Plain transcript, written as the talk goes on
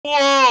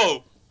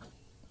No!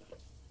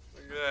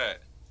 Look at that.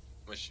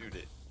 I'm gonna shoot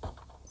it.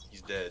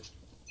 He's dead.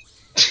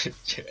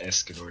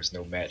 Escanor's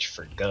no match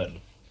for gun.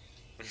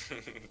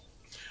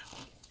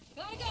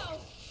 Gotta go.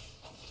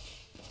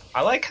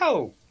 I like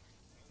how,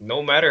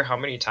 no matter how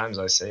many times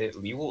I say it,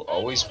 Lee will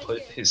always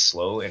put his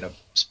slow in a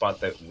spot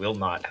that will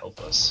not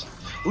help us.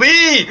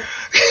 Lee!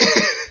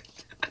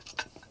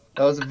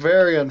 That was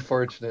very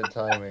unfortunate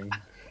timing.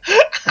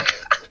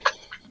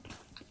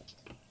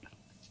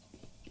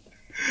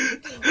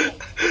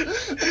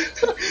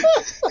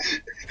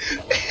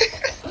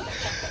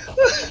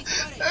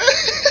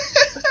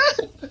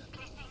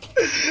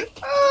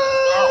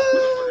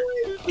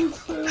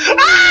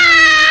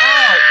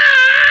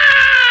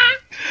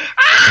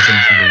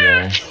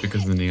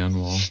 Because of the neon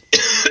wall.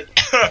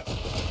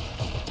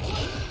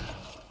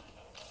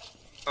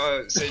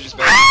 Sage is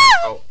back.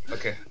 Oh,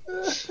 okay.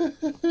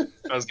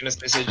 I was gonna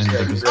say Sage is And I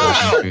back. just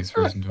pushed my face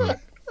first into a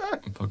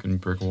fucking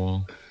brick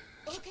wall.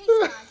 Okay,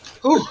 Sky.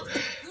 Ooh.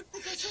 Good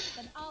position,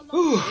 then I'll lock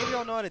Ooh. Maybe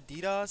y'all know how to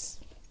DDoS?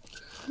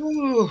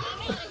 Ooh.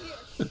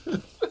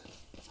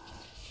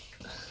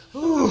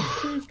 Ooh.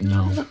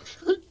 No.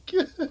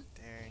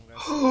 Dang,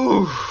 that's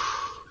Ooh.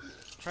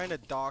 trying to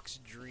dox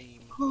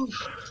Dream.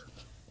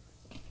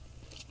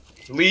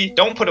 Lee,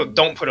 don't put a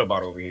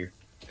bot over here.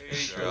 Hey,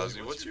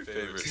 Drowsy, what's your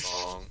favorite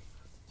song?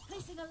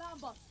 placing alarm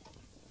bot.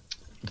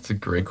 That's a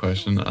great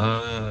question.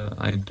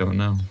 I don't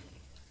know.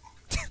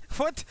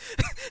 What?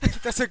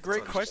 That's a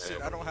great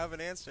question. I don't have an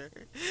answer.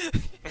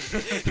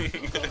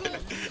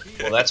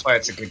 Well, that's why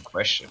it's a good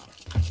question.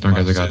 Don't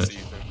guys, I got it.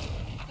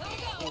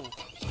 Ooh.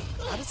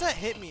 How does that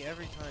hit me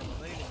every time? I'm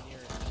not even near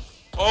it.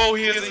 Oh,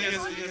 he has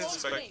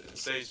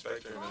Sage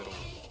Spectre in the middle.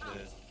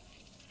 Yeah.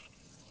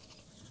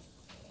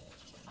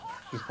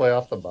 Just play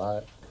off the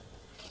bot.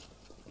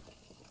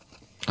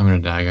 I'm gonna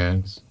die,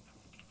 guys.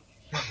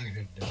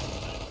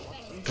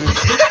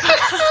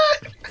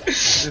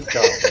 Just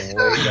got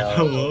laid out.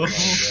 Hello?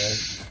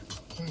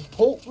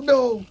 Oh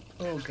no!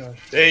 Oh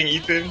gosh. Dang,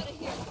 Ethan.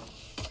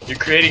 You're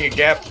creating a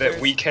gap that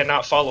we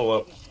cannot follow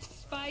up.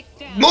 Spike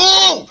down.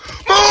 Move! Move,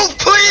 Over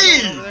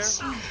please!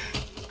 there? I'll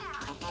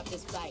have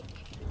this spike.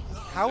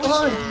 How is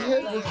Oh, it?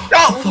 yeah,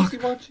 Oh, why is he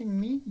watching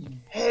me?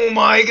 Oh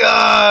my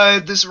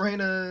god, this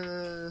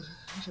Reyna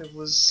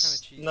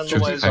was cheesy.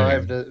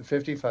 nonetheless.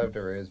 55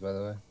 to raise, by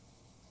the way.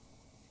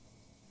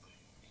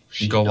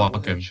 She Go double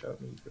walk in. headshot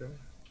me, bro.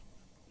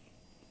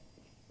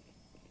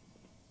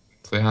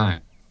 Say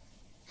hi.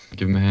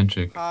 Give him a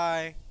handshake.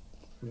 Hi.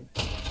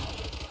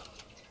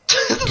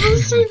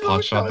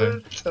 Pot shot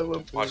there.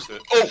 Watch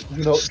this. Oh!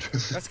 No.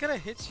 That's gonna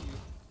hit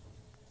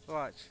you.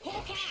 Watch.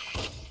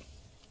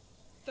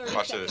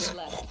 Watch this.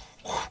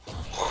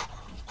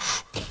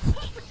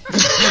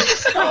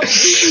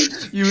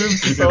 You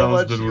moved That so was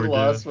much, good you work,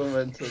 lost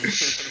momentum.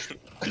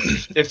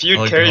 If you'd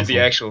I like carried the the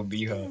hustle. actual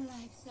Biha,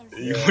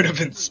 you would have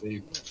been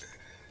saved.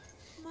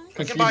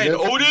 I can buy an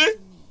Odin?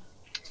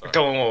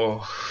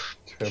 Go.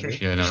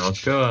 Yeah, no,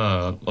 let's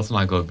go, let's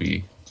not go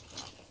B.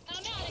 I'm out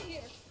of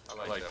here.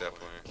 I like that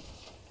plan.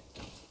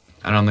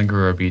 I don't think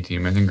we're a B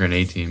team, I think we're an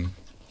A team.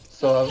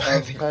 So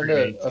I've think kind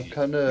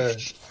we're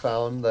of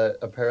found that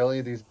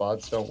apparently these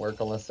bots don't work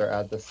unless they're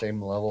at the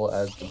same level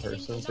as the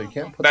person, so you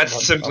can't put them That's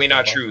on simply top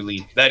not of true,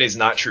 Lee. That is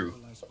not true.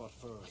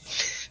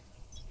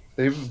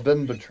 They've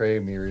been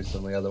betraying me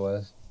recently,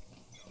 otherwise.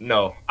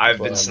 No, I've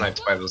been Well,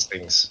 sniped by those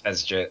things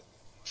as Jet,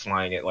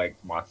 flying at like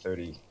Mach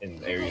 30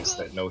 in areas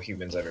that no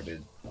humans ever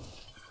did.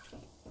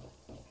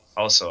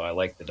 Also, I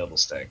like the double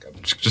stack.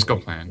 Just go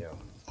plan. You know,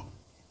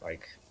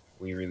 like,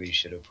 we really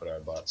should have put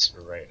our bots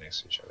right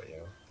next to each other, you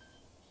know?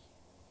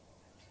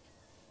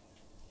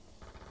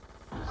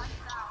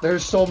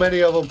 There's so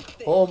many of them.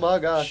 Oh my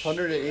gosh,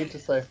 108 to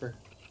Cypher.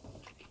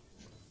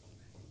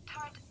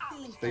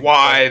 They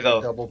Why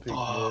the double peek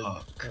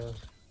fuck?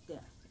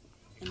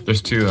 mid.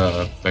 There's two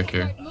back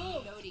here.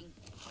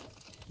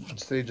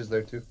 Sage is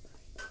there too.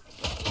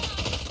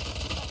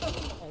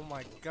 Oh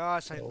my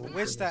gosh, I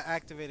wish that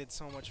activated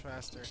so much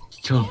faster.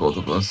 Killed both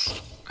of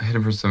us. I hit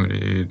him for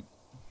 78.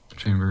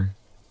 Chamber.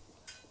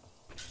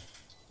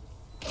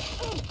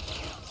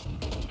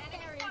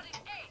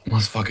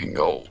 Let's fucking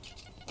go.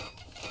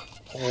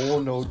 Oh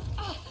no.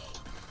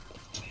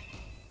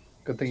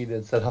 Good thing you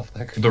didn't set off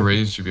that. The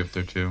raise should be up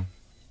there too.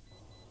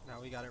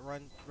 Now we got it.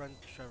 Run,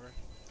 Trevor.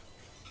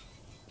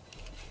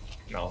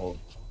 No, hold.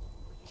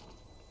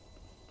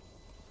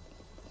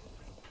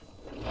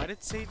 Why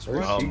did Sage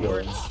Where's run she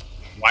going? towards?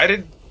 Why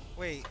did...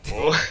 Wait,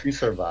 You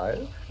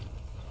survived?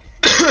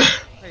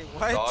 wait,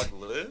 what? Dog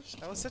lives?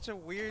 That was such a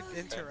weird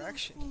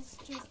interaction.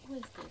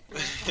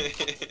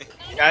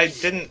 I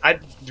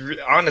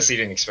honestly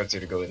didn't expect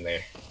her to go in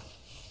there.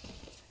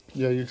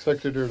 Yeah, you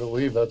expected her to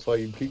leave, that's why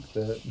you peeked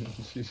that.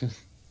 She just...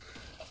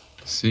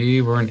 See,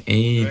 we're an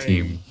A Right.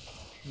 team.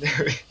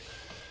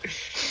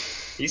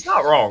 He's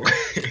not wrong.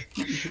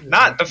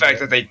 Not the fact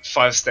that they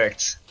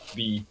 5-stacked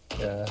B.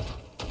 Yeah.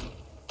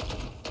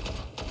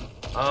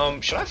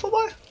 Should I full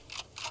buy?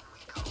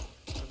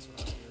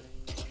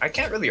 I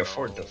can't really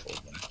afford the full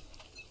buy.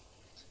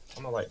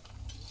 I'm gonna like...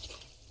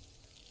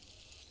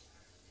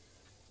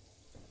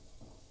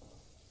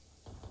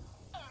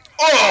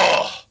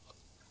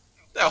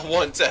 That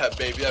one tap,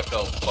 baby, that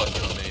felt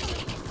fucking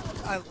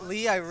amazing.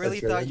 Lee, I really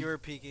That's thought good. you were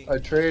peeking. I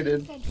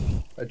traded.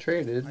 I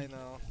traded. I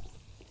know.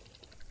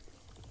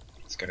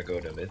 It's gonna go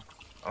to mid.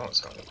 Oh,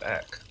 it's going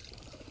back.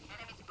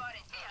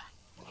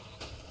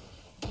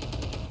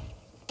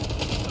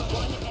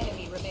 One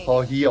enemy remaining.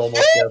 Oh, he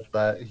almost guessed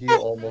that. He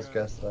almost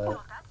guessed that.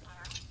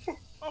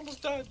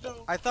 Almost died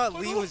though. I thought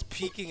Lee was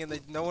peeking and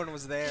then no one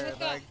was there. Look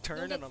And then I up.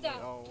 turned and I'm Don't like,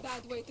 get oh.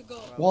 Bad way to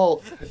go.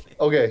 Well,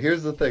 okay.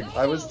 Here's the thing.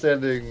 I was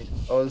standing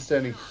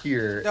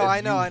here. No, and I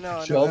know, you I know.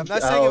 I'm jumped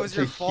not saying it out was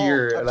your to fault.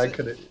 here, I'm and I saying-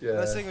 couldn't. I'm not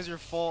Yeah. saying it was your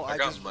fault. I I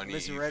got just money,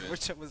 misread Ethan.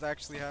 which was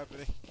actually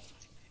happening.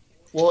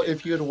 Well,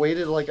 if you had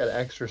waited like an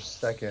extra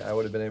second, I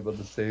would have been able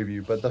to save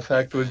you. But the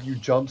fact was, you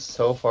jumped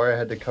so far, I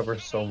had to cover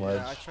so much.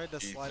 Yeah, I tried to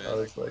slide Ethan. out I of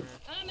was the like-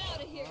 corner. I'm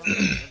out of here. I'm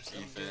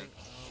Ethan.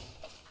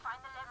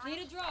 Need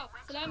a drop.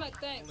 Salamat,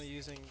 thanks. only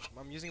using.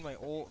 I'm using my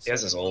ult. He has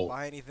so his I don't ult.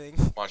 buy anything.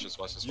 Watch this,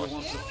 watch this, You watch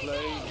want this. to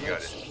play? You got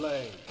Let's it.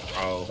 play.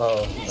 Oh,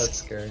 Oh, that's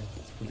scary.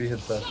 If he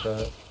hits that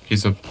shot,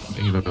 He's up.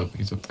 He's up.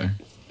 He's up there.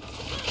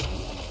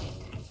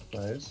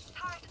 nice.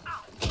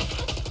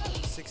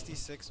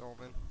 66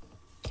 Omen.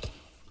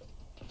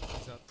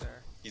 He's up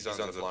there. He's on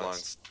the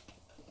blinds.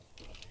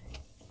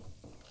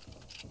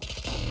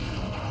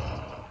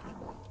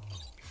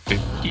 Why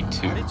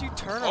 52. did you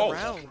turn Oh.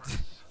 around?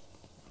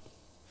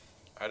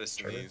 I had to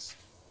sneeze.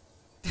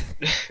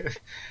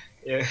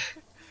 yeah.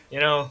 You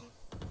know,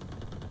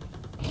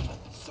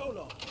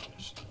 Solo.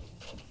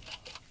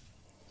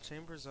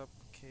 Chambers up,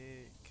 K,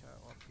 Cat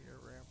up here,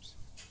 ramps.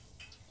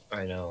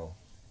 I know.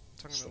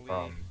 Talking That's the to Lee.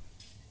 problem.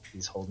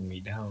 He's holding me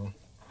down.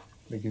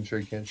 Making sure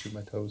he can't shoot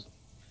my toes.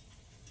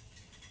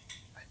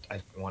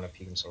 I want to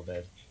peek him so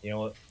bad. You know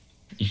what?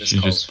 You This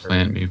should calls just for-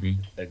 plant maybe.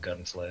 The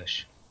gun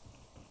flash.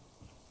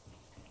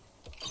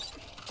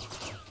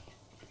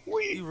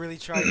 You really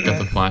tried Got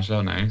the that. flash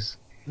out. Nice.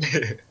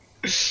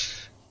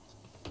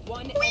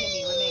 One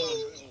enemy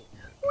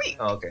remaining.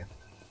 Oh, okay.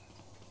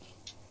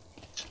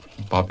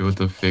 Bobby with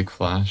the fake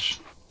flash.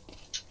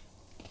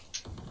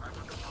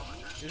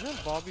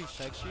 Isn't Bobby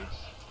sexy?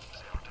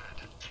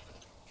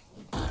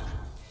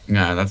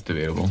 Nah, that's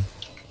debatable.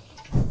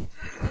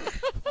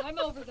 I'm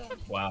over them.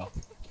 Wow.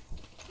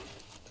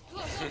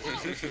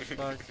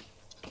 Fuck.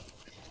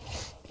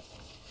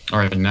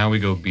 Alright, now we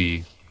go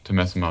B to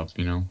mess him up,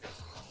 you know?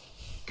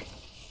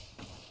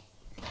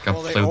 Got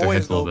Well, to they play with their always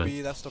heads a little go bit.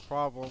 B, that's the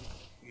problem.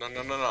 No.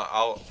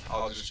 I'll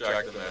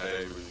distract them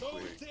at A really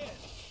quick.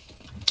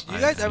 Do you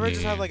guys ever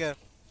just Yeah. have like a...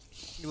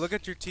 You look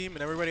at your team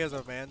and everybody has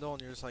a Vandal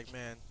and you're just like,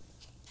 man,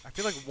 I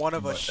feel like one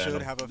of us What should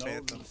Vandal? have a No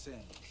Phantom. loose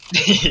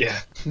end. Yeah.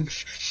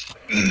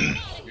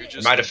 You're In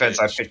just my a defense,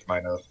 I bitch. picked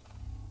mine up.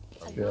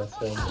 Yeah,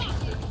 same.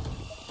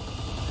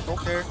 Don't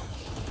care.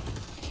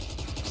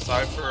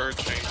 Cypher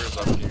Chambers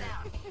up here.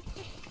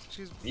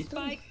 She's... Ethan?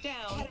 Spike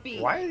down. B.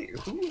 Why?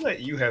 Who let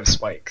you have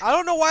Spike? I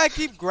don't know why I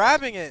keep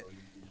grabbing it.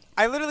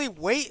 I literally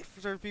wait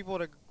for people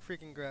to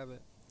freaking grab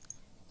it.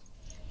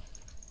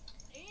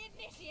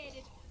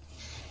 Initiated.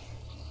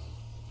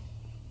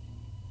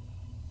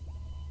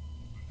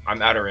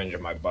 I'm out of range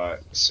of my bot,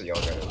 so y'all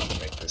gotta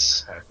make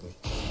this happen.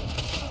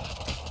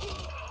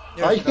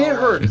 There's I no hit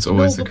her. way. It's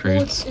always the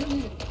bullet's crates.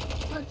 in me.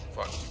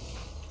 Fuck.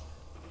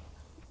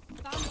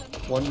 Found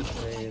them. One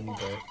chain,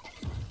 but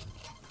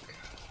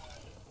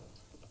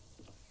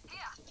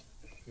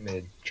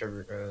Mid,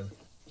 Trevor,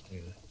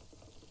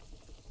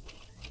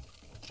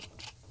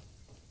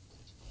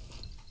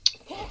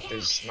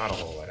 There's not a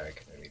whole lot I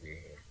can really do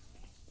here.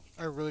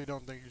 I really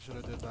don't think you should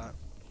have did that.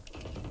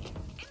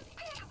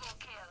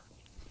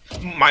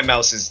 My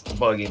mouse is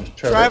bugging.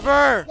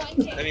 Trevor! One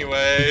dead.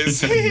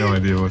 Anyways. No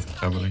idea what's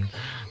happening.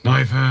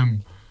 Knife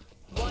him!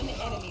 One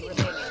enemy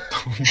remaining.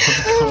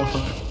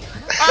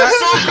 That's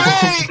so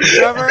great!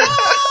 Trevor,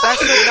 that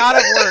should not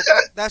have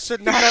worked. That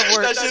should not have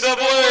worked. That should have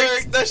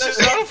worked. That should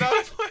not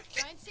have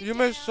worked. You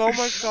missed so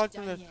much shots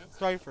in the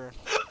Cypher.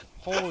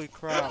 Holy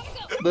crap.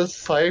 the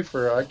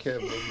cipher, I can't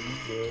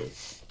believe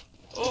it.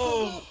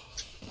 Oh.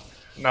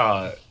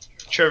 Nah,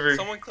 Trevor.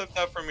 Someone clip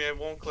that for me. It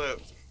won't clip.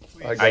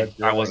 Please. I got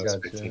you. I wasn't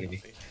got you.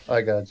 spectating.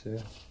 I got you.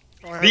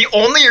 The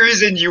only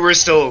reason you were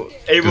still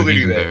able to Dude, do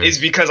he's that there. is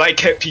because I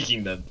kept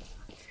peeking them.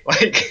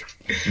 Like,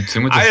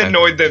 Same with the I Cypher.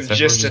 annoyed them Cypher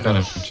just kind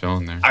enough. of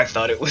chilling there. I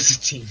thought it was a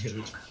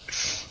teammate.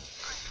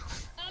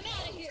 I'm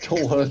out of here.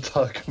 Don't want to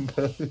talk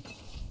about it.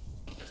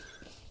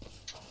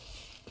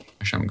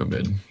 Actually, I'm gonna go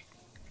mid.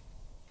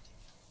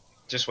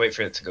 Just wait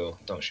for it to go.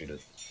 Don't shoot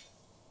it.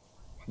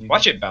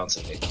 Watch it bounce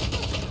and hit.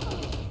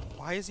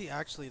 Why is he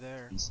actually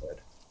there? He said.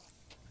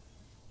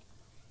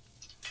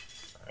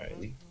 Alright,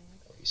 we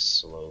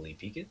slowly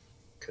peek it.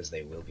 Because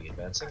they will be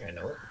advancing. I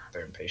know it.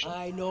 They're impatient.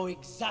 I know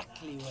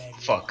exactly where you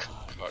Fuck.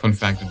 are. Fun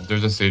fact,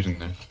 there's a stage in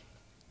there.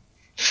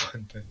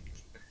 Fun thing.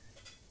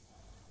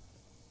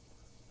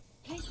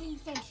 Placing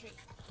sentry.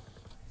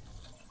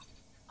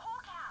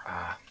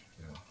 Ah,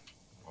 no.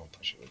 I'll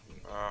push it with you.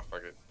 Ah,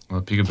 fuck it.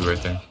 Well, peek will be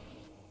right there.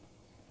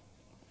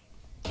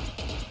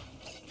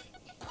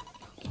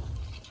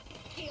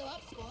 Heal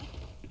up, squad.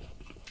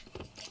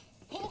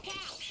 Hawk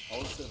out.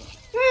 All set up.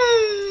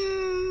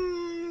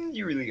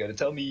 You really gotta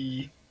tell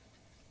me.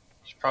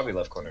 Probably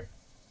left corner.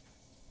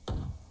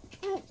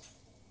 Haven.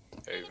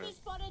 Enemy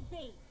spotted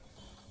B.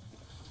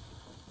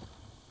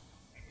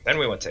 Then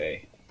we went to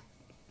A.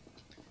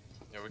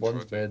 Yeah, we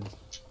One's tried. mid.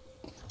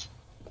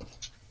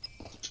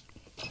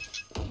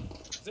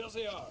 There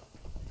they are.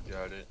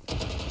 Got it.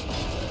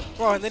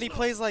 Bro, and then he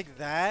plays like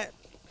that.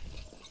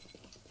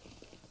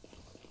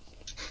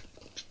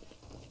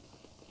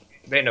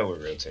 They know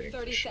we're rotating.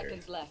 30 for sure.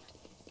 seconds left.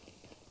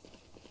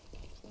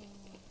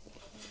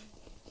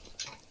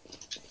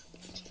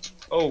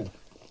 Oh,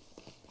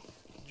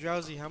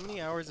 Drowsy, how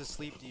many hours of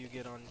sleep do you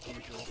get on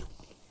usual?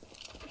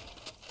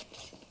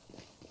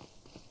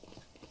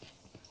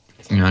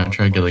 Yeah, I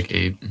try to get like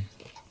 8.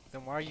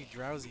 Then why are you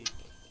drowsy?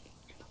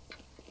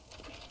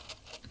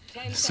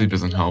 10 Sleep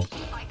doesn't help.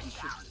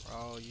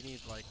 Oh, you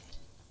need like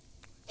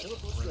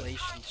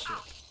relationship.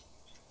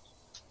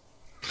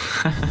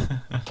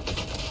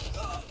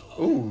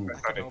 Ooh, I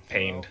thought it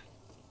pained.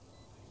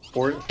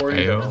 40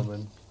 Ayo.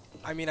 Omen.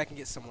 I mean, I can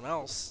get someone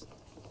else,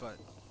 but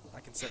I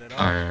can set it up.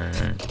 Alright.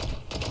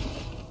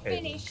 Hey,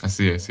 Finish. I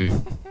see.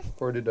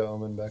 40 to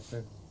Omen back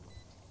there.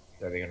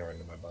 are they gonna run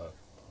to my bot?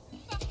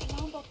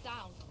 Alarm bot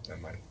down.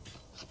 Never mind.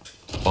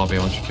 Bobby,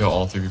 why don't you kill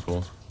all 3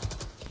 people?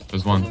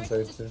 There's one. Turret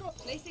Safe, destroyed. safe.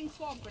 Placing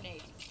swarm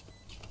grenade.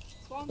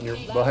 Swarm And you're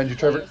grenade. behind you,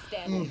 Trevor. Player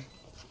standing.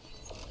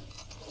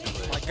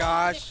 Oh my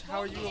gosh, how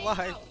are you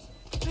alive?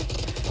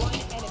 One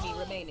enemy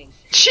remaining.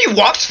 She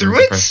walked through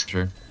There's it.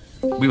 pressure.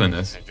 We win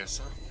this. I guess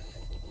so.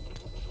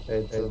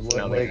 It's a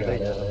No, leg they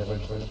got got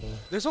it.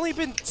 There's only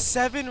been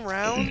 7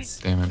 rounds.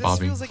 Damn it, This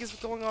Bobby. feels like it's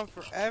going on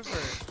forever.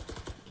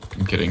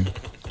 I'm kidding.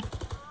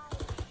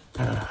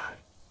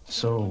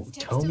 So,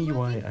 tell me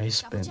why I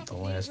spent the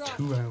last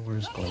 2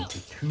 hours going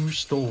to 2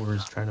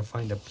 stores trying to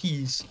find a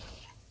piece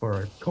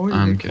for a toilet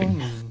I'm kidding.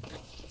 plumbing.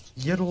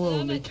 Yet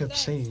alone, they kept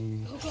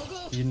saying, Go, go,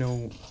 go. you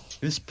know,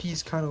 this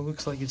piece kind of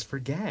looks like it's for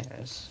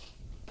gas.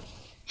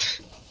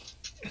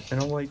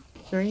 And I'm like,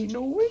 there ain't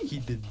no way he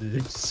did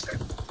this.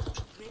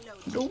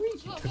 No way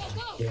he took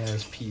the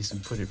gas piece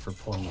and put it for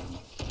plumbing.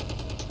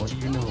 What do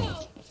you know?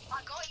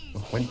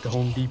 Went to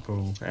Home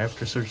Depot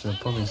after searching the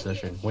plumbing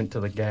section, went to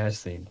the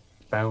gas thing,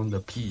 found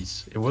the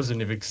piece. It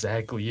wasn't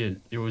exactly it.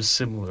 It was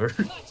similar.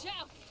 Watch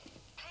out.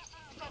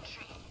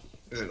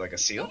 Is it like a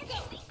seal?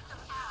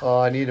 Oh,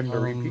 I need him to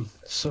repeat.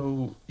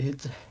 So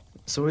it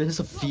is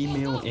a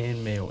female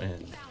and male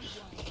end,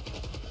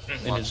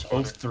 and it's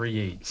both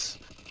 3/8.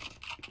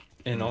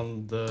 And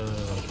on the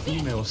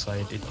female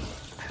side, it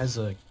has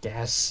a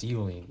gas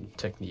sealing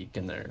technique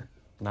in there,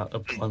 not a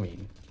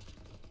plumbing.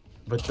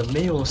 But the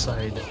male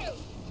side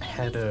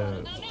had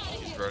a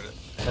He's read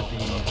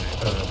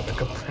it. a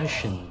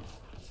compression,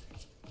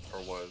 Or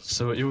was.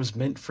 so it was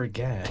meant for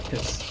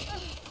gas.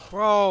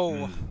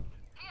 Bro.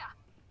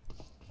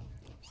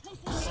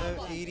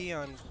 80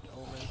 on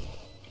Omen.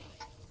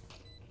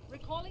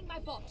 Recalling my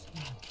bot.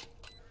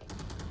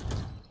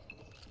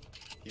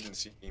 He didn't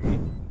see me.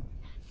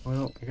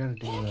 Well, I gotta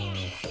do One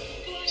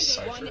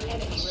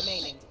enemy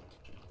remaining.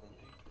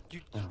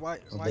 You, Oh, why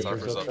well, you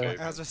Cypher's up I there.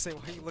 was just saying,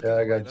 why are you looking Yeah, I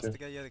away? got That's you. the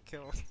guy you had to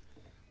kill.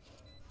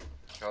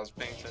 I was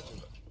paying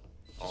attention.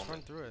 Just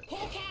run through it.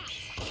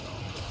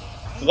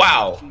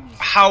 Wow.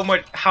 How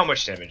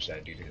much damage did I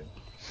do to him?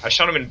 I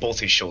shot him in both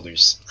his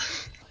shoulders.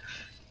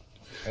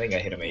 I think I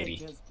hit him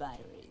 80.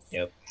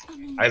 Yep.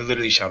 I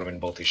literally shot him in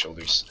both his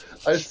shoulders.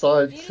 I saw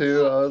it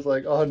too. I was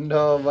like, oh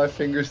no, my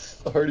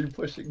finger's already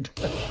pushing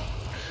down.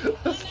 I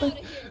was I'm out like,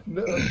 of here.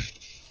 no.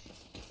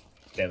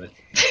 Damn it.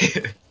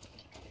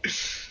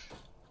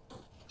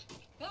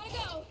 Gotta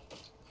go.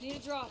 Need a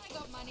drop. I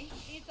got money.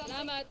 Need something.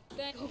 I'm out.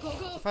 Then go, go,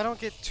 go. If I don't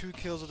get 2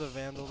 kills with a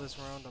Vandal this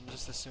round, I'm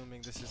just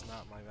assuming this is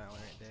not my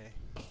Valorant day.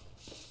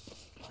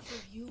 For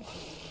you.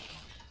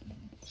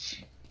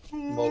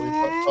 Well, we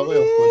probably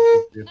also went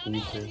to see if we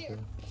could, so.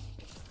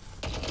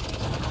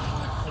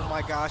 Oh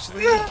my gosh,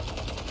 look at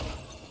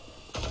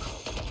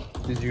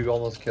Did you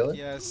almost kill it?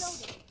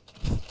 Yes.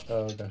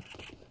 Oh, okay.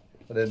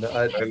 I didn't know.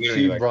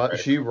 literally, like,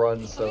 She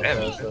runs so Damn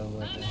it. fast. So I'm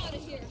like, I'm out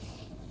of here.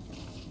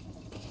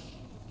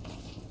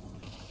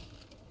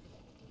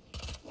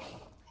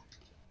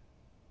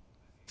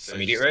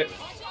 Immediate right?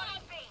 Watch out.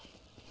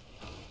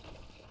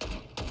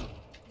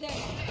 There. I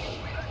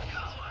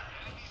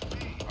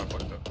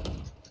fucked up.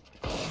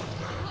 Go, go, go.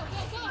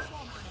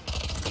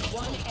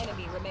 One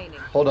enemy remaining.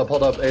 hold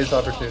up, ace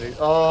opportunity.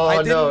 Oh I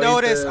didn't no, he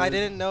notice. said- I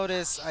didn't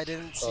notice. I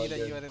didn't It's all see that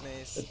good. you had an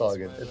ace. It's all That's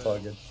good. my It's bad. all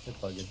good.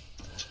 It's all good.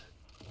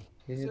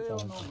 It's all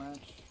good.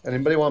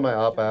 Anybody want my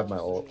op? I have my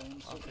ult.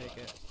 I'll take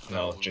it.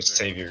 No, just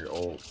save your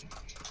ult.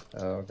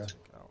 Oh, okay.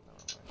 Oh, never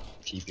mind.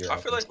 Keep your I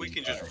feel like offense we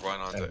can team just back. run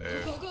onto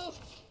air. Go, go.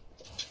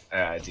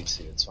 I do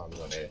see it's fine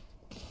on A.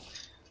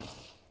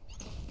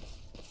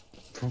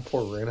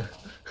 Poor Reyna.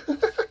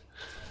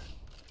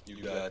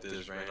 You got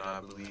this, Rain. I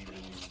believe in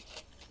you.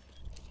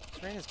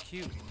 This rain is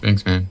cute.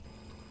 Thanks, man.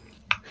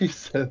 He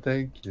said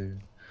thank you.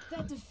 The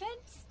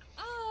defense,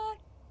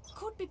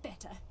 could be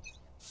better.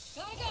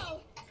 Gotta go.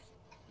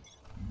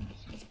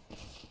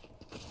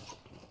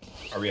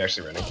 Are we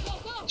actually running? Go,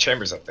 go, go.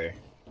 Chamber's up there.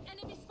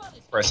 Enemy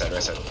spotted. Right side,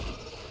 right side.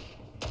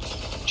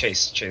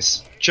 Chase.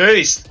 Not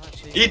Chase!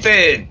 chasing.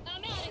 Ethan!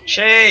 I'm out of here.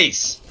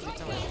 Chase! Every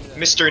time I do that.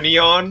 Mr.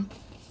 Neon?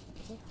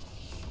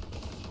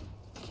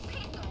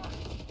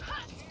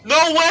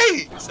 No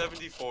way!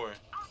 74.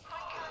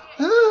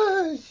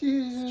 Ah,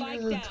 she's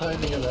Spike the down.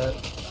 timing of that.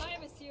 Bye,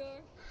 monsieur.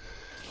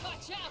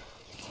 Watch out.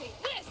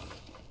 Take this.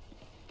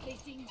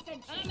 Placing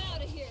sentry. I'm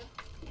out of here.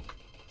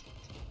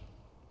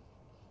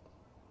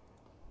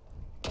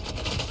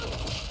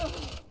 Ugh.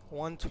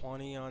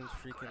 120 on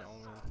freaking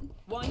Omen.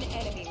 One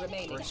enemy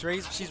remaining.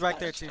 She's back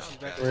there too. She's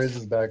back there. Riz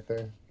is back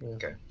there. Yeah.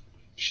 Okay.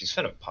 She's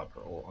finna pop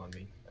her ult on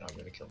me, and I'm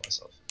gonna kill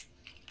myself.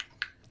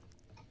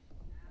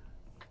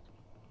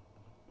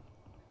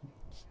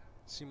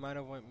 She might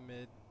have went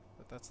mid,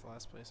 but that's the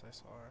last place I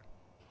saw her.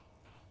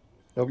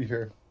 He'll be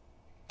here.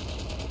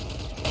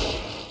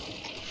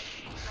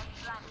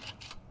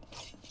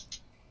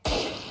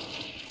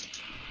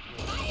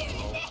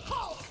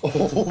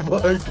 Oh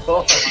my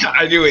god.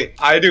 I do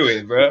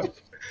it, bro.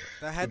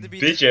 That had to be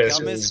Bitch the ass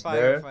dumbest Riz,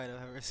 bruh. firefight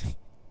I've ever seen.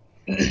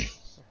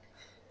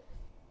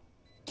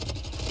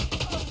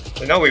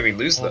 No way we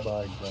lose Oh though.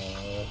 my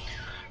god.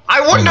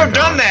 I wouldn't Oh my have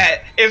done God.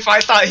 that if I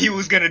thought he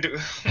was gonna do.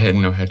 Hit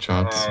no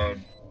headshots.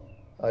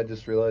 I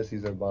just realized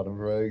he's our bottom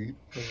frag.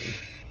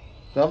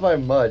 Not by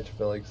much,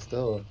 but like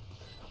still.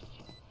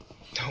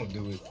 Don't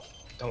do it.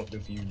 Don't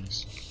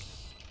defuse.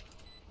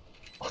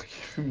 I'll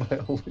give you my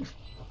only.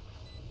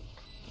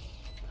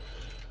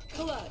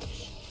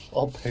 Clutch.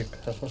 I'll pay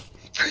that.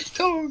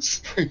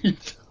 Fritos.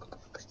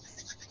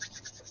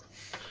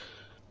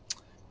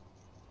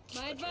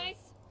 My advice: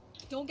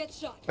 don't get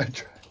shot. I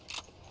tried.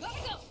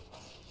 Gotta go.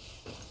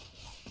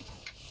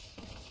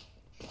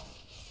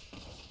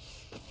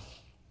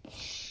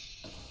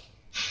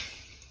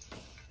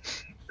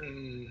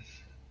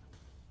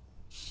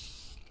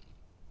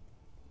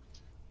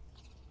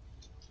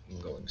 I'm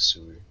going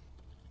sewer.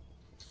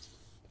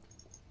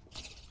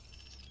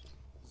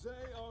 They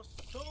are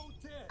so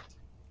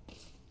dead.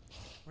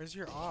 Where's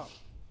your op?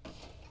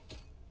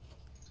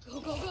 Go,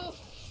 go,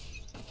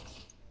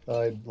 go.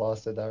 I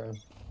lost it that round.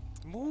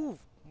 Move!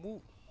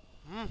 Move!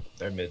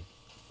 They're mid.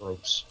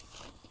 Ropes.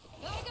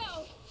 Gotta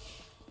go.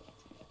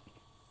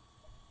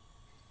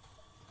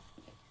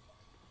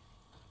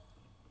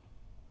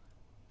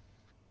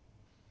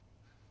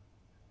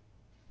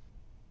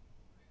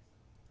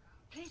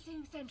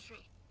 Placing sentry.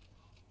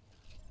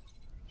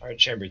 Alright,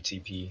 chamber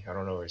TP. I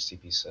don't know where his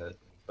TP set,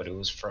 but it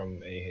was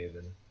from A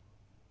Haven.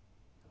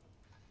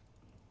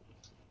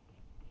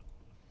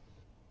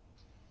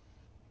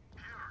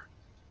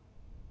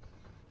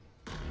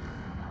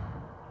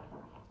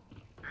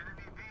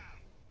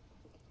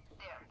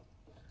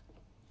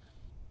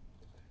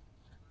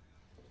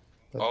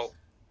 Oh.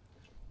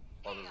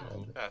 Well, there's a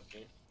little path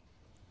here.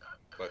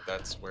 But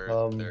that's where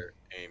they're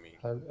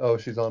aiming. Oh,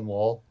 she's on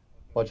wall.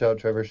 Watch out,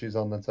 Trevor. She's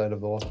on that side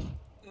of the wall.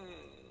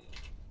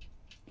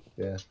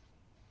 Yeah.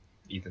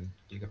 Ethan,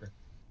 you go first.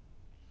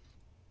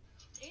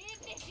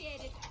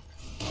 Initiated.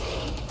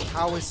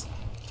 How is.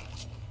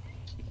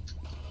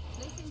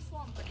 Placing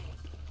swarm grenade.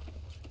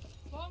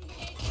 Swarm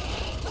grenade.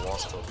 The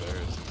wall's still there.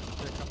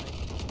 They're coming.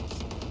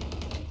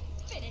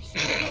 Finish.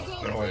 I Go,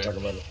 don't go. want to talk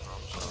about it.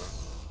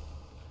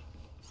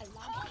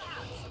 Alarm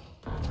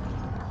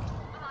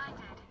out.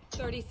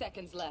 30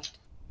 seconds left.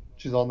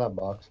 She's on that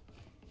box.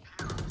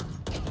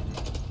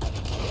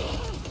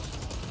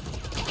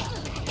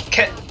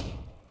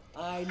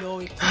 I know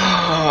it.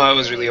 I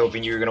was really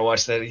hoping you were gonna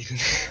watch that, Ethan.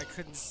 I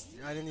couldn't.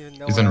 I didn't even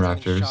know. He's where on I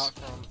was getting Raptors. shot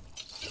from.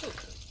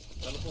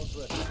 Teleport's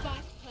ready.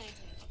 Spike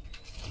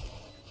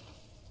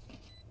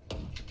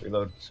planted.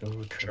 Reload.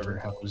 So Trevor,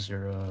 how was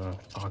your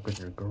talk with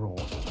your girl?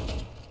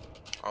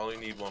 I only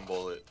need one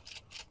bullet.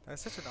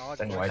 That's such an odd.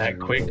 Then why question.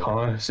 did That quick,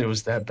 huh? It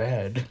was that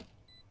bad.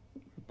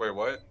 Wait,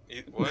 what?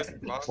 What?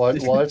 Bob?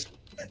 What?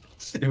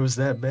 It was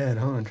that bad,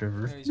 huh,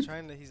 Trevor? No, he's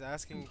trying to. He's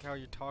asking how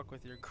you talk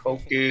with your girl.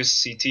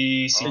 Focus. CT.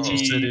 You said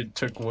CT. it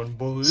took one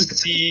bullet.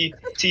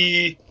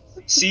 CT.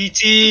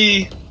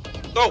 CT.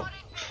 Oh!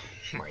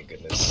 My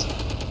goodness.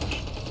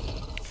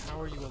 How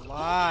are you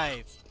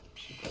alive?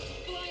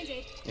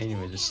 Blinded.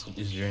 Anyway, this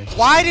is your answer.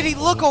 Why did he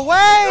look away?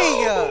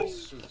 I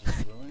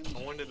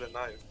wanted a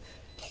knife.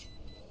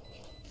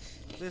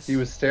 This. He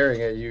was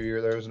staring at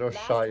you. There was no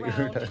Last shot you were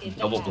round done. in the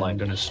Double half.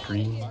 blind on a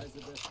stream. Buy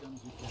the best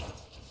guns you can.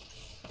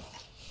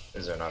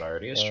 Is there not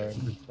already a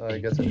stream? I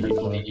guess I turned it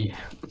on. Yeah.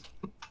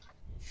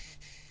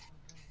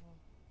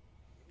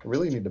 I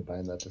really need to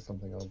bind that to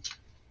something else.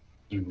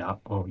 You not?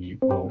 Oh, you.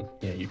 Oh,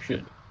 yeah, you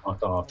should.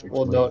 Fuck off.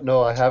 Well,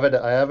 no, I have it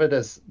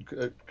as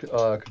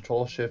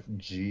Control Shift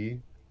G,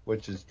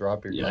 which is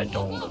drop your Yeah, I gun.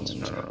 don't.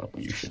 No,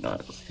 you should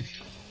not.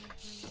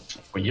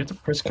 Wait, you have to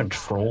press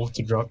Control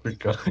to drop your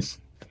gun.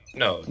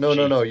 No. No,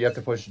 G. you have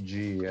to push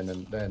G and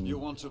then. You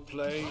want to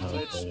play?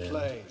 Let's Okay.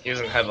 play. He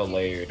doesn't have a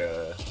layered,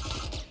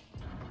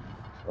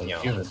 Like, you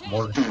you know. have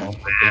more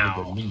complicated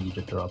than me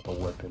to drop a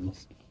weapon.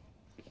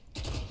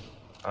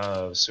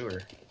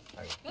 Sewer.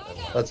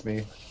 That's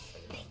me.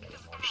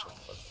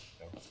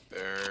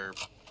 They're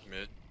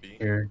mid B.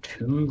 You're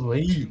too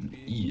late,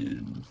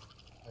 Ian.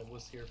 I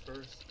was here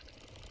first.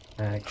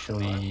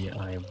 Actually,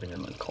 I've been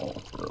in the call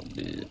for a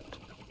bit.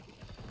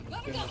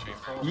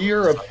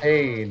 Year of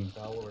pain.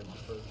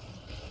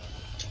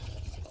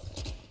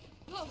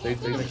 They're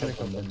gonna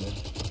come in there.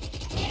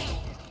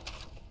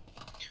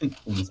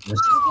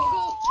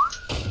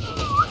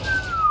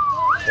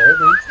 Where are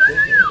they?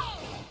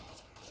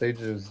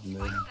 Sage is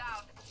mid.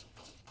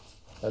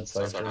 That's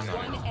Cypher.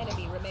 One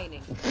enemy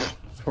remaining.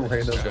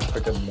 Reyna's a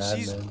freaking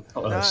She's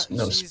madman.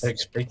 No,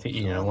 she's- Spec to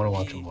Ian. I want to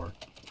watch him more.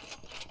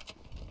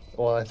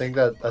 Well, I think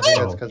that's because he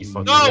he's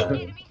fucking No!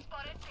 good.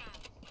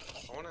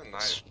 I want a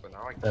knife, but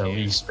now I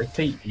We can't.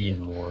 spectate Ian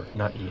more,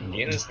 not Ian.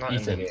 Ian's not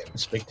in the Ethan. game.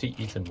 Spectate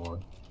Ethan more.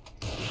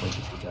 Like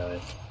if you guy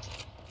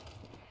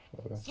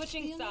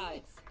Switching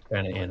sides.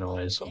 trying to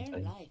analyze Their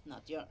something. life,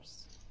 not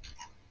yours.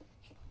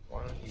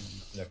 Why don't you?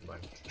 Never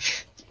mind.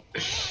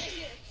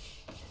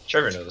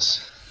 Trevor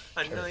knows.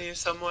 I know you're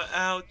somewhere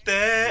out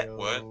there.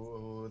 What?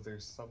 Yo,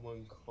 there's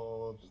someone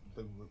called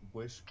the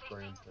Wish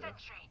Granter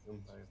in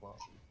my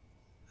lobby.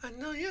 I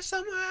know you're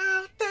somewhere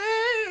out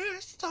there,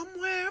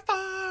 somewhere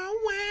far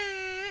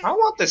away. I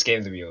want this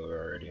game to be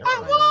over already. I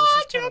know,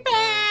 this is kinda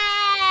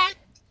boring.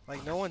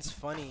 Like no one's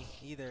funny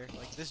either.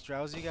 Like this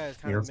drowsy guy is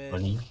kind You're of mid.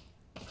 funny.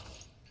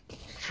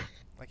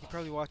 Like he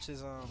probably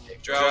watches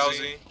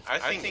Drowsy. I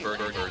think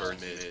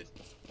Bird's mid.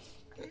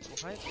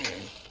 what?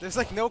 There's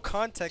like no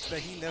context that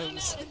he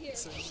knows. So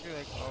he's just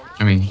like, oh.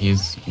 I mean,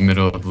 he's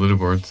middle of the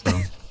leaderboard, so.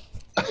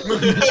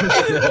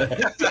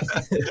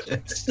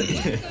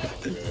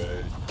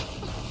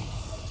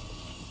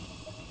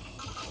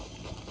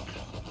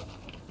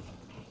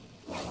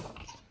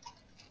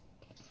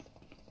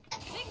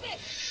 Take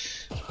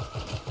this.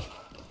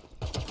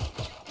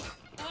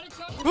 Out of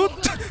trouble. Hoot, Go,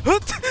 go.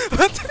 hoot,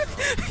 hoot.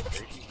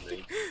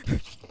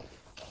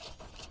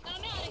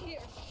 I'm out of here.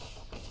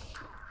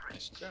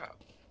 Nice job.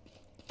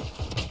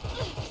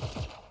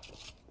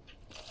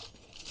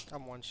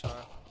 I'm one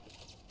shot.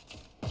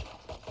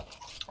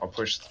 I'll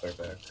push the third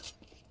back.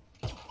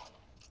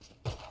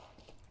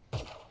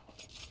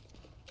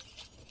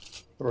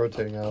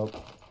 Rotating out.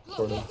 Go,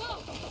 Sort go, of. go.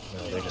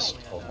 No, they just.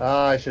 Oh,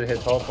 Ah, I should have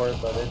hit teleport,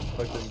 but I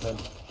clicked in time.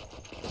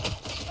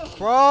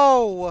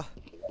 Bro!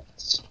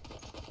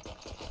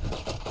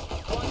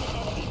 One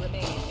enemy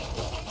remaining.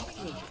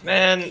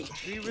 man. Do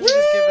you really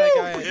just give that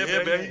guy a Yeah,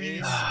 hit? baby.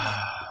 Ace?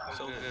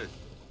 So good.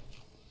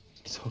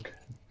 So good.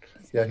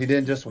 Yeah, he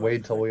didn't just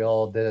wait till we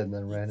all did and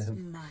then ran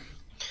him.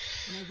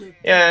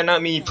 Yeah,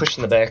 not me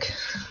pushing the back.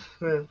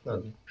 Need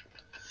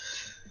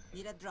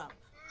a drop.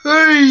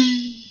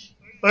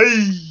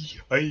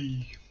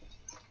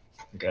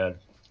 God.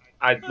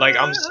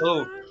 I'm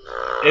so.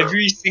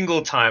 Every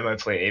single time I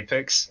play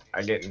Apex,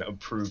 I get an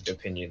improved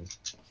opinion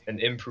of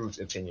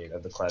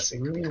the I classic.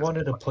 really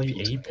wanted to play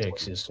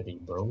Apex yesterday,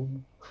 bro.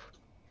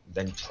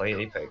 Then play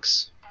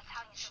Apex.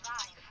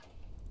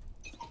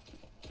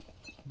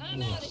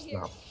 I'm out of It's here.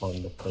 not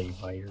fun to play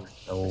by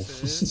yourself.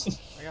 Yes, it is.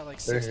 I got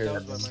like They're 6 here.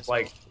 dubs by myself.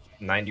 Like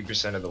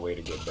 90% of the way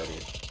to get better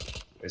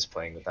is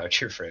playing without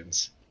your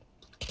friends.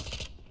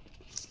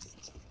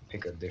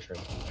 Pick up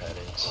different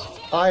patterns.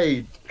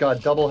 I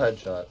got double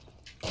headshot.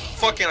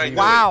 Fucking I knew it.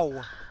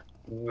 Wow!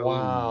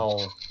 Wow.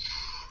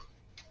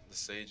 The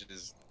Sage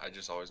is. I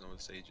just always know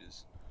the Sage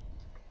is.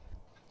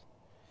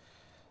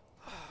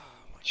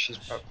 She's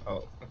probably.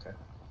 Oh, okay.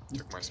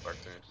 Took my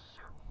Spectre.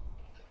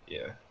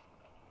 Yeah.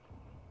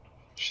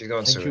 She's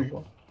going Thank sewer. you.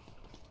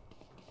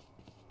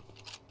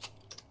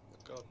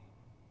 Look up.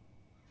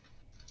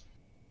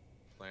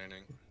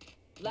 Planning.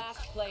 Last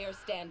player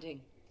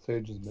standing.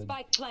 Sage is mid.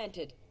 Spike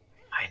planted.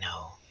 I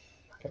know.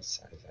 I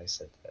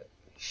said that.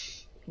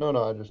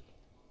 No, I just.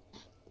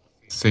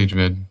 Sage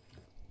mid.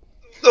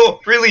 Oh,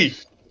 really?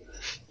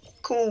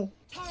 Cool.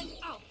 Turn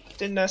out.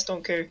 Didn't ask,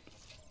 don't care.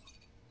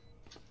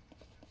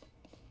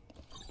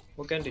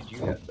 What gun did you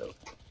have, though?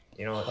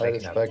 You know what? I had They a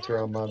can have Spectre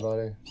on my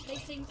body.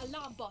 Placing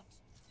alarm bot.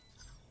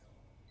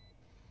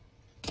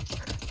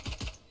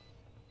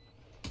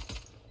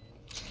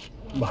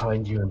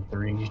 Behind you in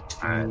 3,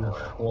 2, I know.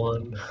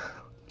 1.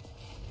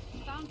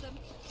 Found them.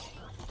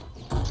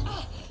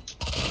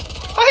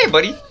 Oh, hey,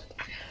 buddy.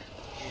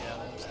 Yeah,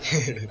 that was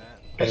bad.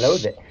 Hello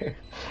there.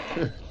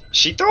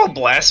 She threw a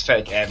blast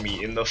pack at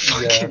me in the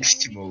fucking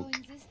smoke.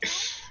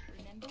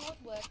 Remember what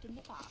worked in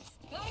the past.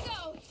 Gotta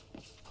go.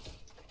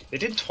 They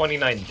did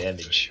 29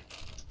 damage.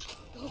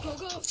 Go, go,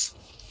 go.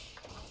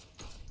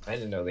 I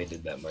didn't know they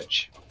did that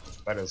much. I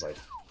thought it was like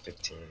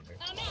 15.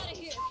 I'm out of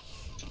here.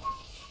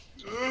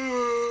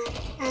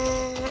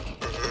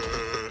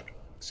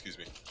 Excuse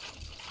me.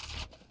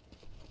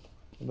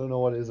 I don't know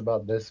what it is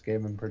about this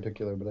game in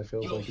particular, but I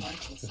feel like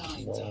it's just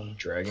long.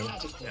 Dragon?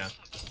 Yeah.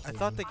 I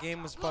thought the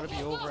game was about to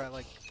be over at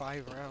like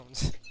 5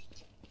 rounds.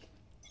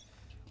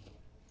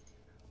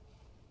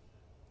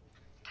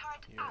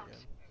 Here again.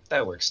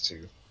 That works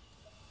too.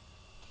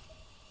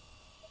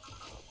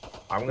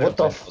 I'm gonna What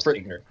the play most frick?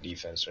 ignorant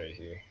defense right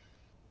here.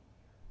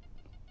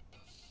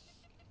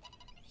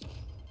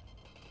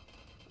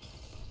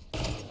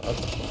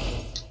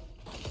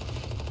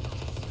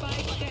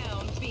 Spike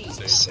down. B.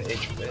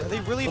 Sage, Are man. they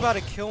really about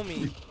to kill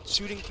me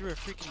shooting through a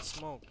freaking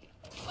smoke?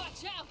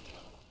 Watch out.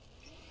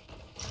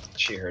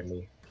 She heard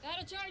me.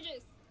 Out of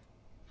charges.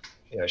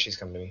 Yeah, she's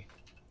coming to me.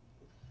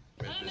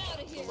 Mid, I'm mid,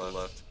 outta to here. the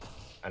left.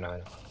 I know. I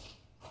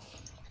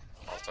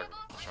was trying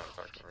to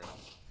talk to her.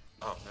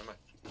 Oh, never mind.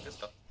 Good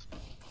stuff.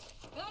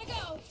 Gotta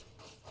go.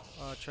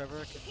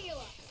 Trevor. Heal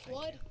up,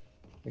 squad.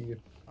 Thank you.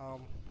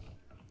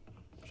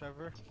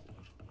 Trevor.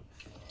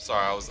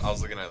 Sorry, I was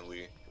looking at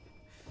Lee.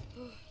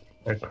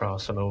 They're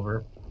crossing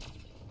over.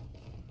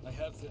 I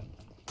have them.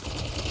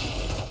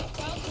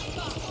 Found the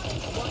spot.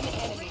 One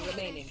enemy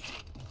remaining.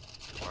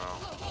 Wow.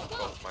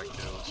 Both my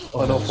kills.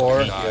 104.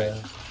 Die. Yeah.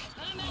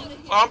 I'm out of here.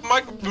 Oh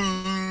my.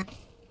 Boo.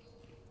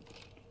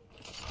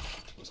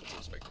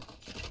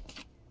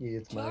 Yeah,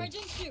 it's mine. Charge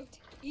and shoot.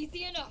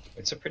 Easy enough.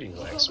 It's a pretty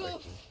Go, lag go, spike. go.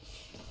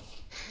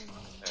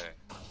 Hey.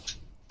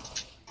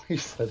 He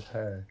said,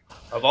 "Hey."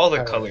 Of all the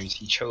Alright. colors,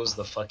 he chose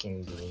the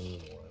fucking green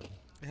one.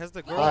 It has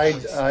the girl. I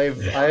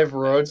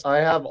voice. I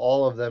have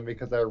all of them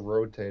because I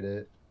rotate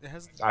it. It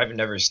has. I've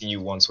never seen you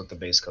once with the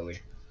base color.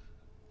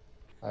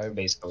 I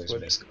Base colors,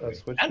 switched- base I color.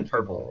 switched And to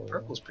purple. all of them.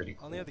 Purple's pretty I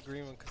cool. only have the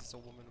green one because it's a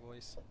woman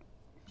voice.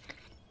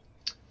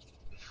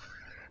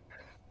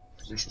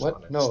 At least it's What?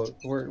 honest. No,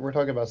 we're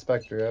talking about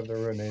Spectre. I have the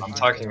Ruination. I'm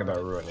talking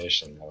about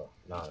Ruination, though.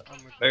 Not.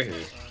 They're here.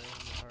 Sorry, I'm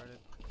retarded.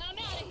 I'm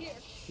out of here.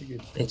 You're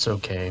good. It's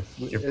okay.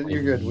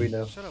 You're good. We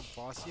know. Shut up,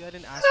 bossy. I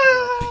didn't ask for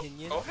your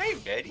opinion. Oh hey,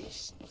 Betty.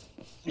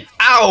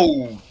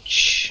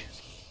 Ouch!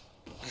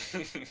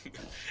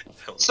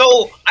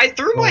 So I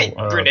threw my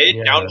Oh, grenade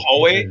yeah, down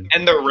hallway, okay.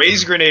 and the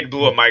raised grenade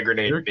blew up my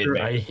grenade Character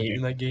mid I hate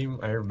in that game,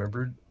 I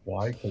remembered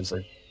why, because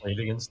I played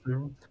against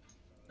them.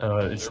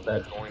 It's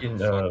that fucking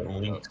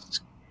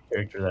Link's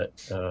character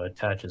that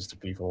attaches to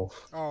people.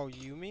 Oh,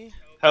 Yumi?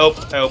 Help!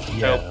 Help!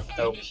 Yeah. Help!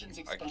 Help!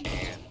 I can't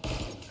at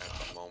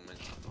the moment.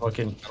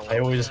 Fucking, I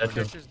always had to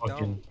Characters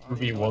fucking don't.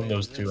 2v1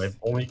 those two. I've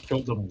only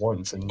killed them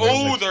once, and Oh,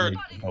 never they're-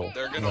 actually helped,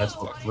 they're and gonna that's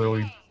what fucking-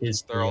 really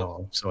pissed me they're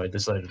all- off. So I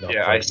decided not.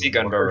 Yeah, to I play see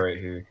anymore. Gunbow right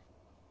here.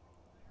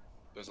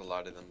 There's a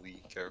lot of them,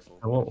 Lee. Careful.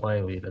 I won't lie,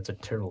 Lee. That's a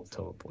terrible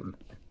teleport.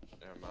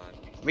 Never mind.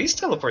 These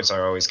teleports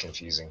are always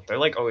confusing. They're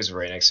like always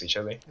right next to each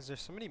other. Is there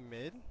somebody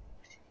mid?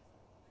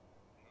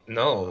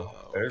 No,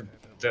 they're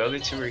the other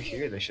two are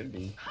here. They should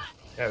be.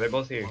 Yeah, they're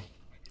both here.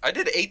 I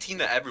did 18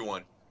 to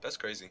everyone. That's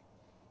crazy.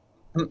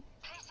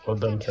 Well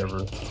done,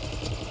 Trevor.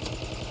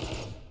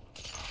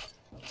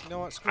 You know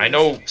what? Screw I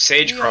know this.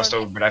 Sage Neon. crossed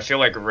over, but I feel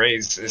like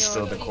Raze is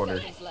still the 30 corner.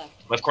 seconds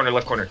left. Left corner,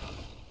 left corner.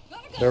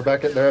 They're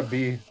back at. They're at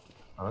B.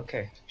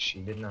 Okay, she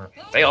did not.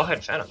 They all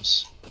had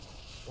phantoms.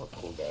 What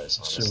cool guys,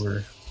 honestly.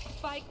 Sewer.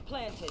 Spike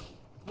planted.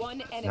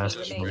 One enemy Master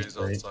remaining. Raise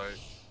Great. outside.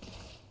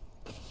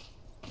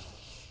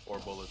 4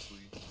 bullets,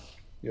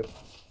 Lee.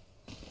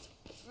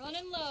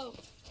 Running low.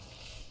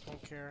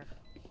 Don't care.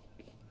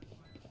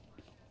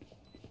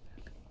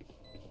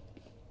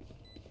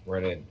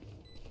 Run in.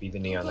 Be the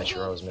neon that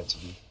you're always meant to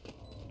be.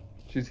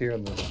 She's here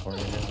in this corner.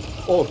 Here.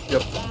 Oh,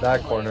 yep, Last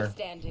that player corner.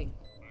 Standing.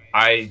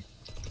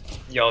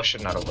 Y'all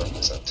should not have left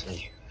this up to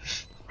me.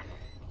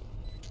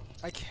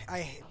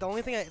 The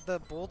only thing the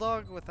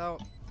bulldog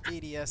without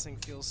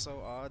ADSing feels so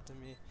odd to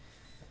me.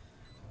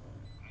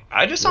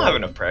 I just don't Yeah. have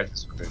enough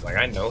practice with it. Like,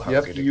 I know how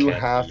Yep, good it you can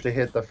have be. to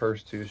hit the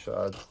first 2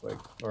 shots, like,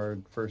 or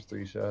first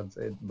 3 shots.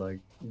 It like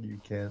you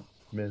can't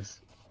miss.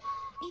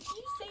 If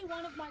you say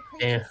one of my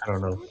I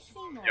don't know.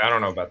 Yeah, I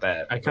don't know about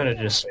that. I kind of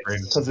just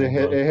sprayed. Because it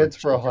hits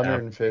for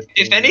 150.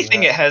 If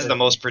anything, it has the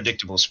most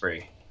predictable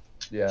spray.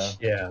 Yeah.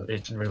 Yeah,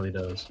 it really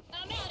does.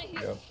 I'm out of here.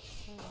 Yep.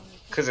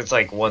 Because it's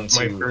like 1,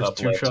 2, My first up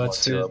 2 left, 1,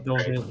 shots 2, hit, up don't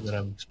right. hit, and then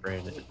I'm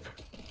spraying it.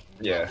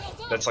 Yeah,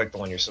 that's like the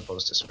one you're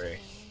supposed to spray.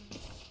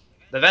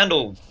 The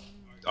Vandal,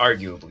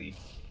 arguably,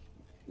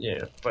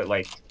 Yeah. but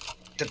like,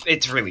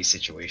 it's really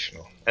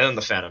situational. And then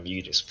the Phantom,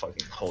 you just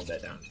fucking hold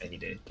that down any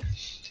day.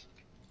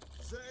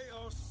 They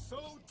are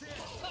so dead.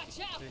 Watch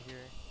out. They're here.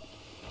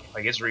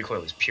 Like, its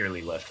recoil is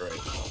purely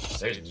left-right.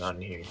 There's none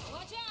here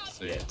Watch out.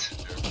 So, yet.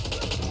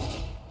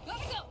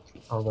 Gotta go.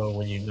 Although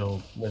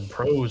when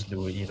pros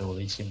do it,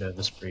 they seem to have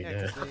the spray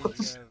Yeah, now.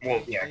 'cause they,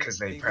 Well, yeah, 'cause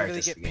they literally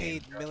practice get the game.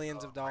 paid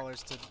millions of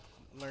dollars to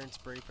learn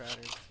spray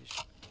patterns. You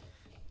should-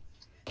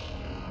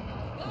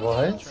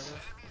 What?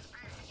 Trevor?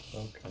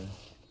 Okay.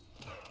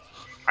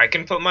 I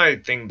can put my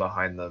thing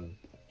behind them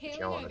if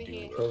Here, y'all want over to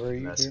here. do Trevor, a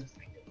you mess here?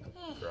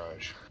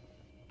 garage.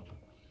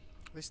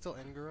 Are they still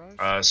in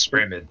garage?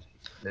 Spray mid.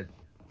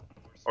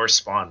 Or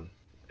spawn,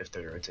 if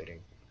they're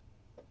rotating.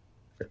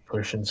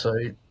 Push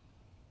inside.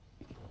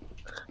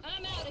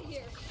 I'm out of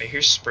here. I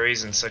hear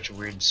sprays in such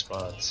weird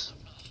spots.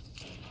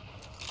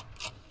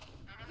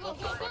 Go,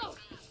 go, go.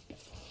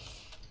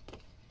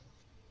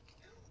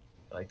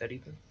 You like that,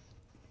 Ethan?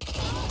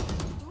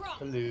 Drop.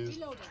 Hello.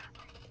 Reloading.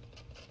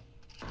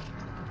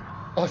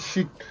 Oh,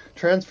 she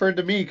transferred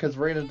to me because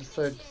Reyna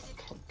decided to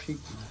stop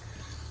peeking.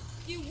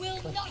 You will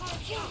not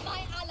kill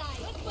my ally.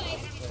 Let's play.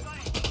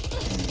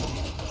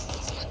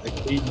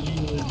 Hey,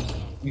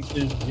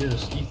 Ethan,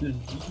 yes,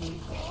 Ethan.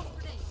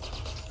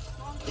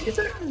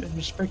 Ethan,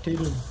 respect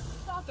Ethan.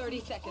 30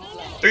 seconds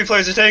left. 3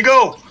 players to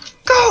go!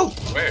 Go!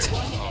 Where?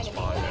 One Oh, enemy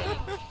spawn.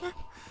 remaining.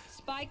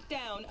 Spike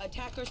down.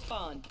 Attacker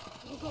spawn.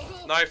 Go, go,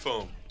 go. Knife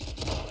him.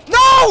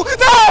 No!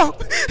 No!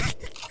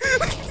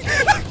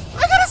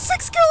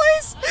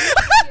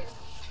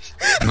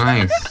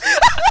 Nice.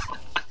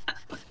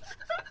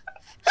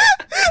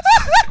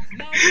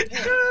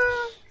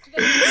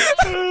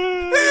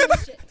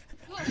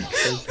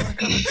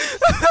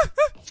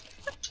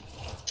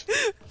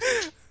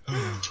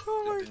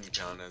 It didn't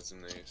count as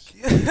an ace.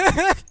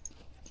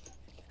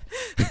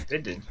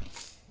 It did.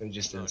 It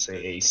just didn't say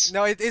ace.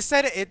 No, it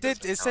said it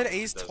did. It said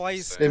ace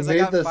twice because I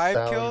got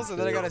 5 kills and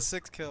then I got a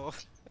 6 kill.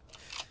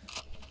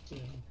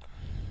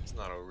 It's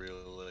not a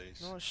real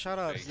ace. No, shut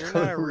up. You're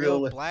not a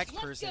real black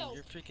person.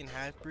 You're freaking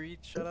half-breed.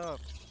 Shut up.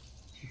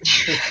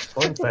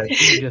 Fun fact,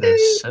 you get a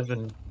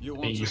 7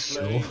 ace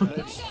kill.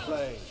 Let's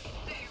play.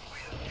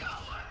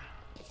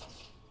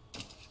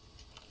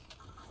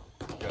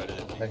 Got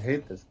it. I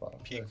hate this bomb.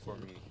 Peek for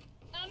me.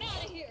 I'm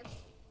out of here.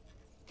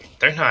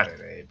 They're not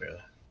an A, bro.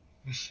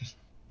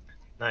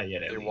 Not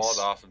yet, at They least. walled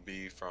off a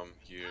B from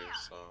here,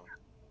 so.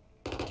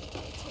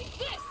 Take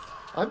this.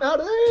 I'm out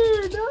of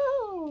there!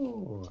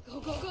 No! Go,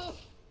 go, go.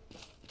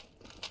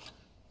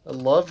 I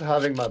love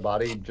having my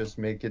body just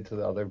make it to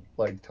the other,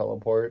 like,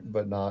 teleport,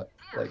 but not,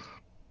 like,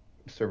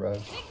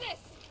 survive. Take this.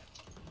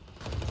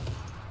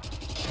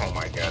 Oh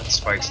my god,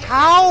 Spike's not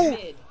How?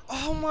 Mid.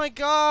 Oh my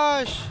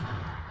gosh!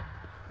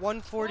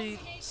 140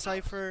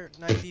 Cypher,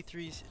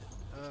 93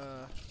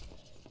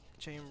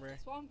 chamber.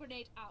 Swarm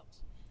grenade out.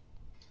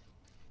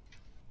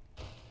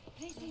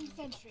 Placing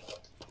sentry.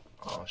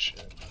 Oh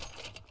shit.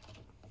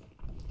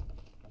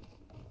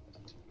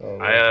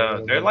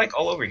 Oh, They're like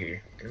all over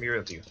here. Gonna be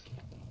real with you.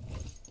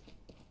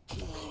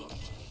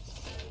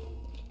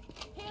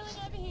 Healing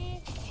over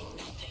here.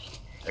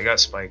 They got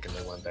Spike and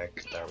they went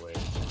back that way, I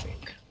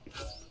think.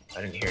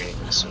 I didn't hear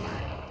anything, so.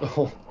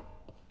 Oh,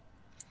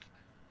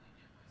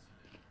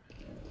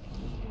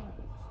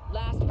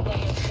 Last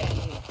player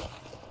standing.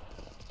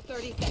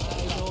 30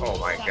 seconds. Oh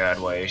my god,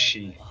 why is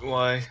she?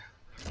 Why?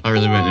 I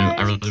really went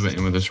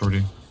in with the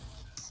shorty.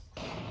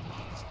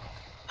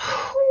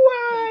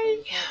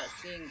 Why?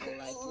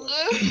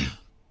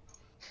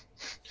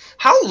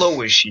 How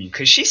low is she?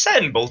 Cause she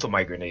sat in both of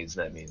my grenades,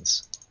 that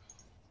means.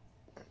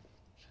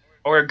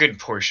 Or a good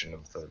portion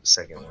of the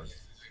second one.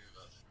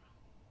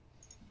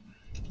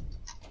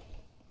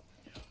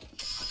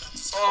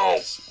 Oh!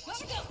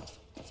 Gotta go.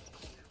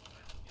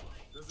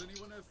 Does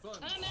anyone have fun?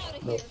 I'm out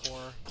of No. here.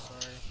 4,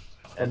 sorry.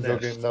 I'm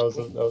joking. That was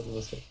a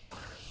mistake.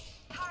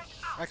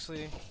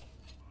 Actually,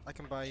 I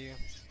can buy you.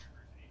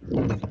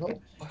 No,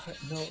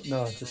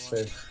 just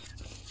save.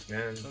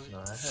 Man,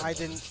 no, I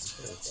didn't.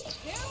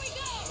 Here we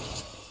go.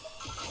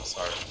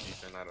 Sorry,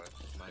 Ethan, I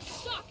don't mind.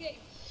 Shocking.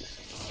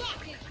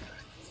 Shocking.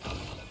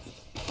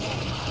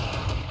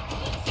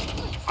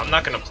 I'm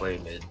not gonna play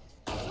mid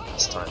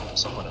this time.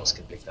 Someone else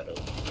can pick that up.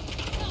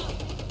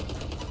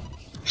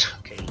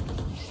 Okay.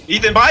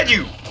 Ethan, behind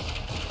you!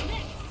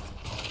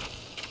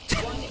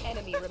 One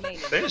enemy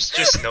remaining. There's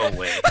just no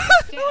way.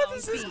 What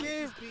is this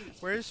game?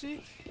 Where is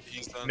she?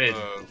 He's done Mid.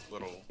 the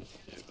little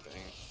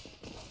thing.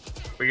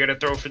 We gotta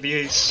throw for the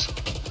ace.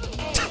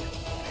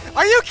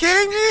 Are you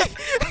kidding me?